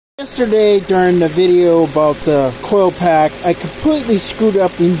Yesterday during the video about the coil pack, I completely screwed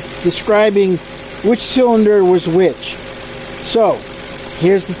up in describing which cylinder was which. So,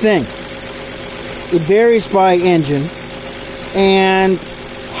 here's the thing. It varies by engine, and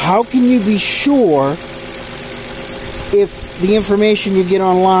how can you be sure if the information you get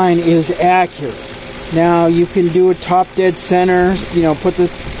online is accurate? Now, you can do a top dead center, put the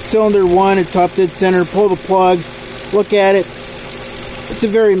cylinder 1 at top dead center, pull the plugs, look at it. It's a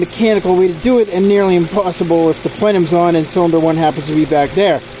very mechanical way to do it and nearly impossible if the plenum's on and cylinder 1 happens to be back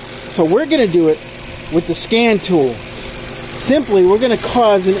there. So we're going to do it with the scan tool. Simply, we're going to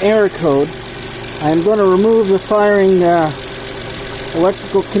cause an error code. I'm going to remove the firing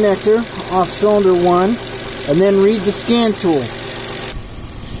electrical connector off cylinder 1 and then read the scan tool.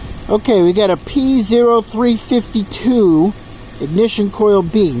 Okay, we got a P0352 ignition coil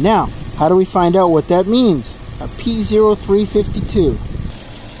B. Now, how do we find out what that means? A P0352.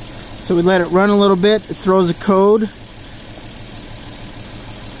 So we let it run a little bit. It throws a code.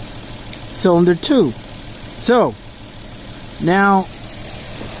 Cylinder 2. So, now,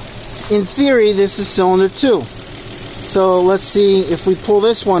 in theory, this is cylinder 2. So let's see if we pull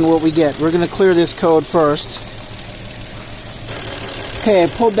this one, what we get. We're going to clear this code first. Okay, I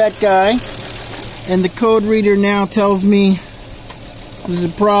pulled that guy, and the code reader now tells me there's a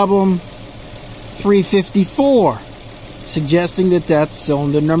problem 354, suggesting that that's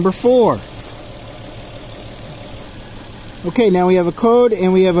cylinder number 4. Okay, now we have a code,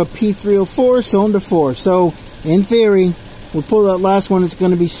 and we have a P304, cylinder 4. So, in theory, we'll pull that last one, it's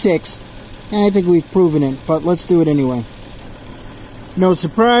going to be 6. And I think we've proven it, but let's do it anyway. No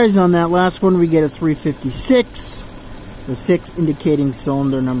surprise, on that last one we get a 356. The 6 indicating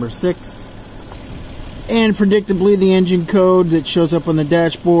cylinder number 6. And predictably, the engine code that shows up on the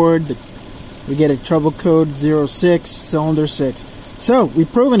dashboard, we get a trouble code 06, cylinder 6. So,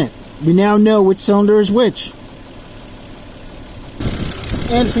 we've proven it. We now know which cylinder is which.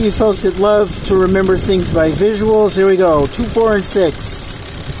 And for you folks that love to remember things by visuals, here we go. 2, 4, and 6.